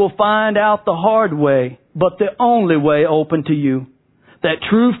 You will find out the hard way, but the only way open to you. That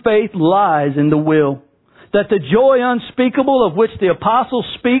true faith lies in the will. that the joy unspeakable of which the apostle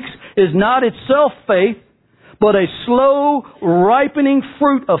speaks is not itself faith, but a slow ripening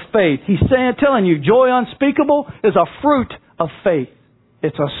fruit of faith. He's telling you, joy unspeakable is a fruit of faith.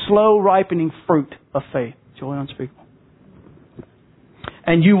 It's a slow ripening fruit of faith. Joy unspeakable.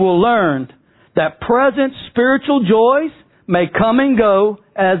 And you will learn that present spiritual joys may come and go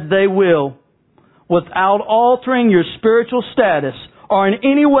as they will, without altering your spiritual status or in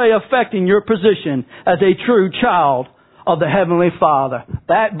any way affecting your position as a true child of the Heavenly Father.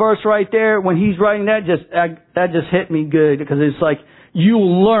 That verse right there, when he's writing that just hit me good, because it's like, you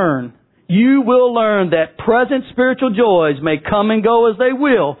will learn that present spiritual joys may come and go as they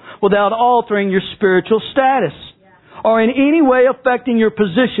will, without altering your spiritual status or in any way affecting your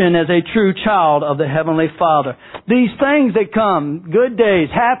position as a true child of the Heavenly Father. These things that come, good days,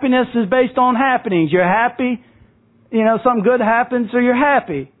 happiness is based on happenings. You're happy, something good happens, so you're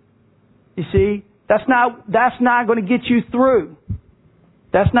happy. You see, that's not going to get you through.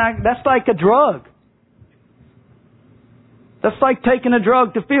 That's like a drug. That's like taking a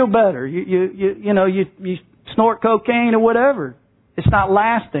drug to feel better. You snort cocaine or whatever. It's not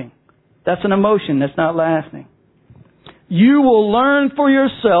lasting. That's an emotion that's not lasting. You will learn for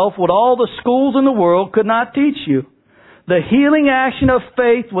yourself what all the schools in the world could not teach you. The healing action of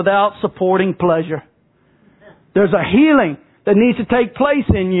faith without supporting pleasure. There's a healing that needs to take place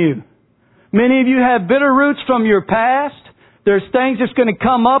in you. Many of you have bitter roots from your past. There's things that's going to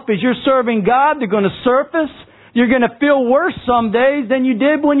come up as you're serving God. They're going to surface. You're going to feel worse some days than you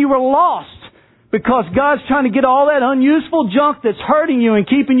did when you were lost. Because God's trying to get all that unuseful junk that's hurting you and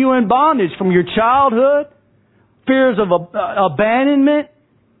keeping you in bondage from your childhood. Fears of abandonment,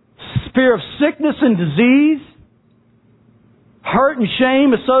 fear of sickness and disease, hurt and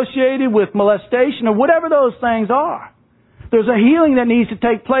shame associated with molestation, or whatever those things are. There's a healing that needs to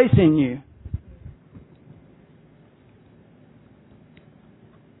take place in you.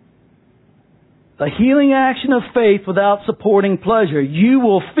 The healing action of faith without supporting pleasure. You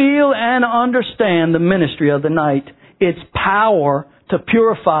will feel and understand the ministry of the night. Its power to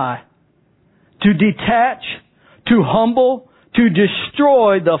purify, to detach, to humble, to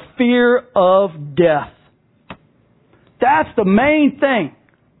destroy the fear of death. That's the main thing.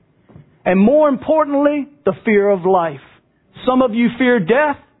 And more importantly, the fear of life. Some of you fear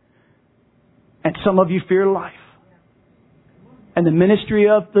death, and some of you fear life. And the ministry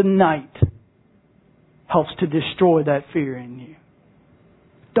of the night helps to destroy that fear in you.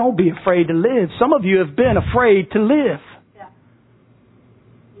 Don't be afraid to live. Some of you have been afraid to live.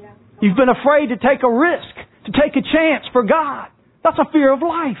 You've been afraid to take a risk, to take a chance for God. That's a fear of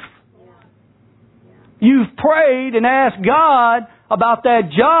life. You've prayed and asked God about that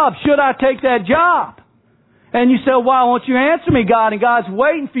job. Should I take that job? And you said, why won't you answer me, God? And God's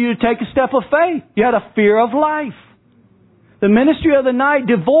waiting for you to take a step of faith. You had a fear of life. The ministry of the night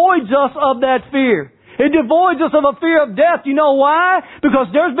devoids us of that fear. It devoids us of a fear of death. You know why? Because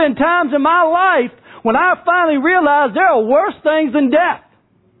there's been times in my life when I finally realized there are worse things than death.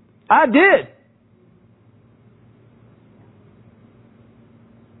 I did.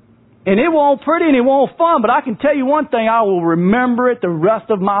 And it won't pretty and it won't fun, but I can tell you one thing, I will remember it the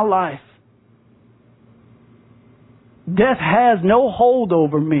rest of my life. Death has no hold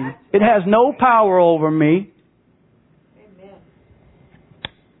over me. It has no power over me.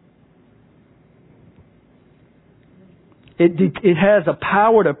 It has a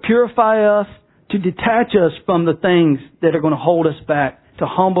power to purify us, to detach us from the things that are going to hold us back, to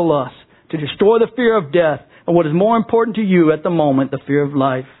humble us, to destroy the fear of death, and what is more important to you at the moment, the fear of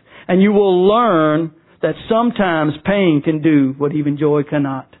life. And you will learn that sometimes pain can do what even joy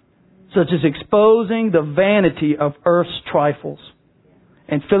cannot, such as exposing the vanity of earth's trifles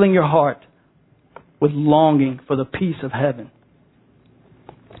and filling your heart with longing for the peace of heaven.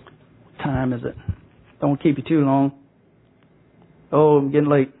 What time is it? Don't keep you too long. Oh, I'm getting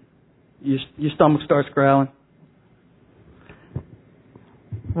late. Your stomach starts growling.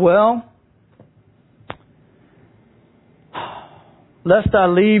 Well, lest I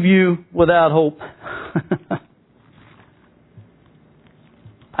leave you without hope.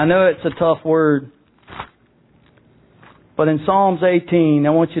 I know it's a tough word. But in Psalms 18,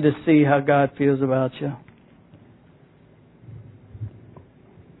 I want you to see how God feels about you.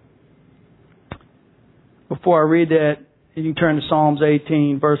 Before I read that, you can turn to Psalms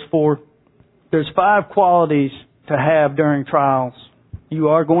 18, verse 4. There's 5 qualities to have during trials. You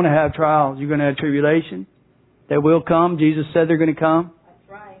are going to have trials. You're going to have tribulation. They will come. Jesus said they're going to come. That's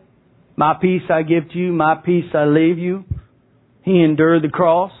right. My peace I give to you. My peace I leave you. He endured the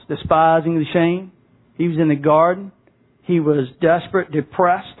cross, despising the shame. He was in the garden. He was desperate,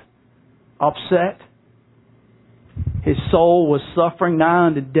 depressed, upset. His soul was suffering nigh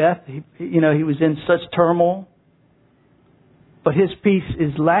unto death. He was in such turmoil. But His peace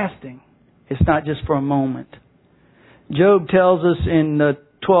is lasting. It's not just for a moment. Job tells us in the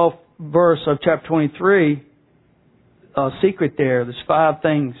 12th verse of chapter 23, a secret there. There's 5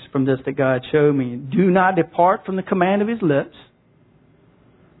 things from this that God showed me. Do not depart from the command of His lips.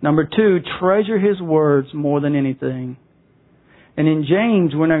 Number 2, treasure His words more than anything. And in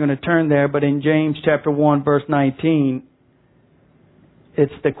James, we're not going to turn there, but in James chapter 1 verse 19,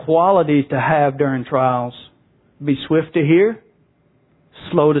 it's the qualities to have during trials. Be swift to hear,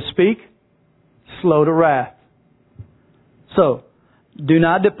 slow to speak, slow to wrath. So, do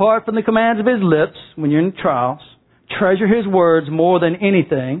not depart from the commands of His lips when you're in trials. Treasure His words more than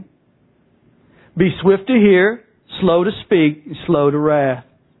anything. Be swift to hear, slow to speak, and slow to wrath.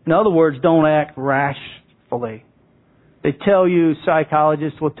 In other words, don't act rashly. They tell you,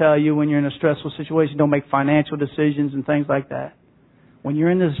 psychologists will tell you when you're in a stressful situation, don't make financial decisions and things like that. When you're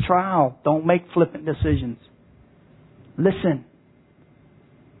in this trial, don't make flippant decisions. Listen.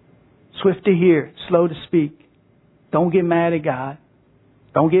 Swift to hear, slow to speak. Don't get mad at God.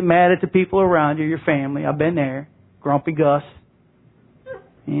 Don't get mad at the people around you, your family. I've been there. Grumpy Gus.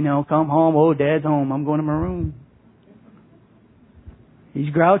 Come home. Oh, Dad's home. I'm going to my room. He's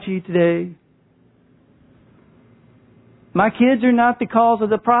grouchy today. My kids are not the cause of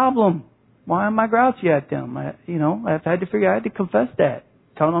the problem. Why am I grouchy at them? I've had to figure out, I had to confess that.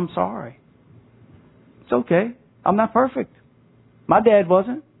 Tell them I'm sorry. It's okay. I'm not perfect. My dad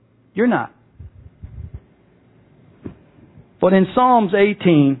wasn't. You're not. But in Psalms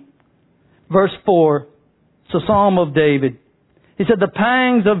 18, verse 4, it's a Psalm of David. He said, the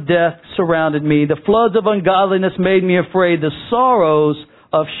pangs of death surrounded me. The floods of ungodliness made me afraid. The sorrows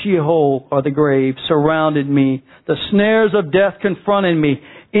of Sheol, or the grave, surrounded me. The snares of death confronted me.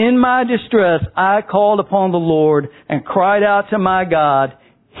 In my distress, I called upon the Lord and cried out to my God.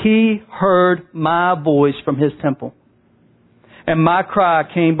 He heard my voice from His temple. And my cry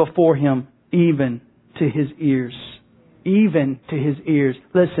came before Him, even to His ears. Even to His ears.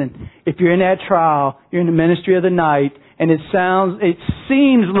 Listen, if you're in that trial, you're in the ministry of the night, and it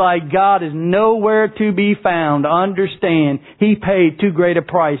seems like God is nowhere to be found. Understand, He paid too great a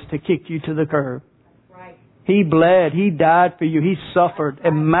price to kick you to the curb. That's right. He bled. He died for you. He suffered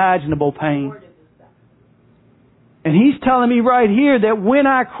imaginable pain. And He's telling me right here that when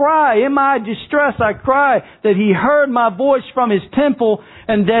I cry, in my distress I cry, that He heard my voice from His temple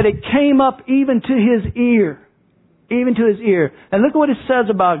and that it came up even to His ear. Even to His ear. And look at what it says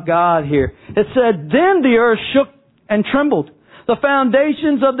about God here. It said, then the earth shook and trembled. The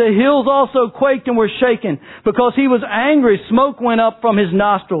foundations of the hills also quaked and were shaken. Because He was angry, smoke went up from His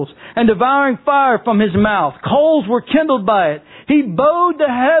nostrils, and devouring fire from His mouth. Coals were kindled by it. He bowed the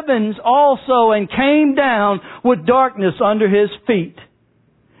heavens also and came down with darkness under His feet.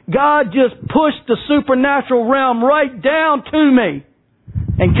 God just pushed the supernatural realm right down to me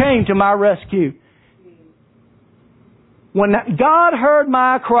and came to my rescue. When God heard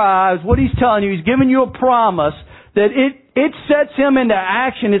my cries, what He's telling you, He's giving you a promise that it sets Him into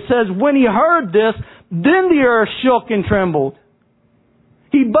action. It says, when He heard this, then the earth shook and trembled.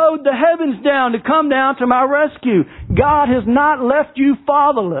 He bowed the heavens down to come down to my rescue. God has not left you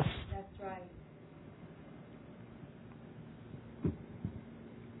fatherless. That's right.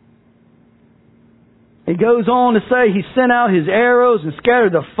 He goes on to say He sent out His arrows and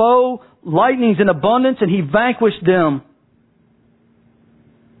scattered the foe, lightnings in abundance, and He vanquished them.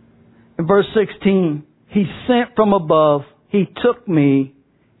 In verse 16, He sent from above. He took me.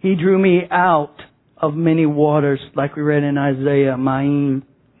 He drew me out of many waters, like we read in Isaiah, Ma'im.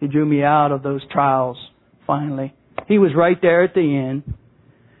 He drew me out of those trials, finally. He was right there at the end.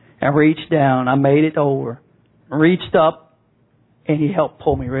 I reached down. I made it over. Reached up, and He helped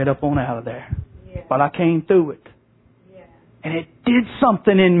pull me right up on out of there. Yeah. But I came through it. Yeah. And it did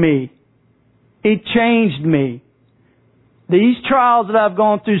something in me. It changed me. These trials that I've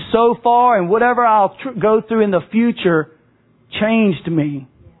gone through so far and whatever I'll go through in the future changed me.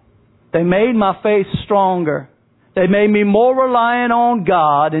 They made my faith stronger. They made me more reliant on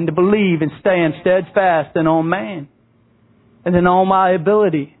God and to believe and stand steadfast than on man and than on my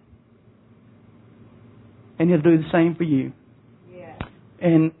ability. And He'll do the same for you. Yeah.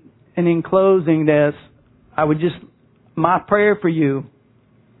 And in closing this, my prayer for you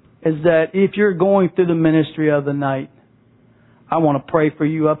is that if you're going through the ministry of the night, I want to pray for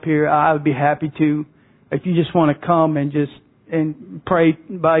you up here. I would be happy to. If you just want to come and pray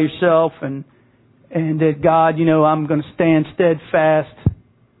by yourself and that God, I'm going to stand steadfast.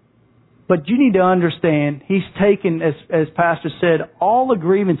 But you need to understand, He's taken, as Pastor said, all the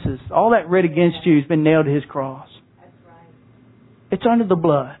grievances, all that writ against you has been nailed to His cross. That's It's under the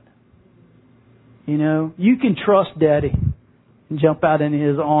blood. You know, you can trust Daddy and jump out into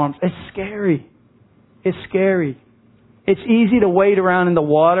His arms. It's scary. It's scary. It's easy to wade around in the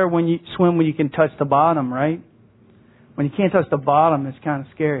water when you swim when you can touch the bottom, right? When you can't touch the bottom, it's kind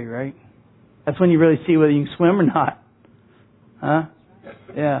of scary, right? That's when you really see whether you can swim or not. Huh?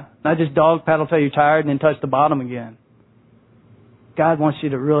 Yeah. Not just dog paddle till you're tired and then touch the bottom again. God wants you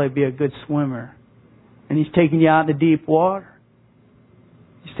to really be a good swimmer. And He's taking you out in the deep water.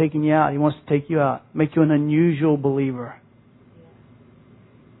 He's taking you out. He wants to take you out. Make you an unusual believer.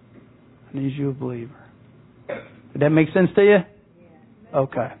 Unusual believer. Did that make sense to you?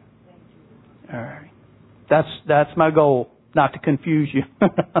 Okay. All right. That's my goal. Not to confuse you.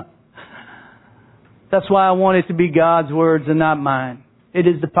 That's why I want it to be God's words and not mine. It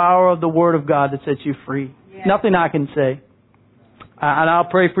is the power of the Word of God that sets you free. Yeah. Nothing I can say. And I'll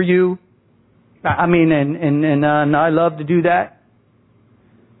pray for you. I mean, and I love to do that.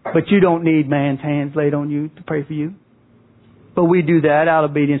 But you don't need man's hands laid on you to pray for you. But we do that out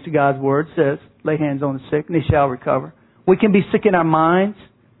of obedience to God's Word. It says, lay hands on the sick and they shall recover. We can be sick in our minds.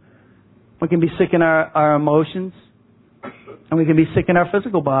 We can be sick in our emotions. And we can be sick in our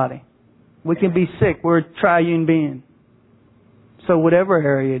physical body. We can be sick. We're a triune being. So whatever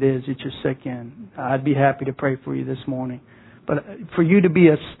area it is that you're sick in, I'd be happy to pray for you this morning. But for you to be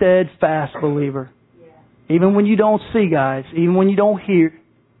a steadfast believer, even when you don't see, guys, even when you don't hear,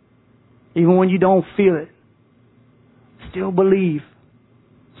 even when you don't feel it, still believe.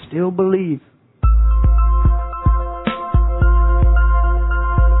 Still believe.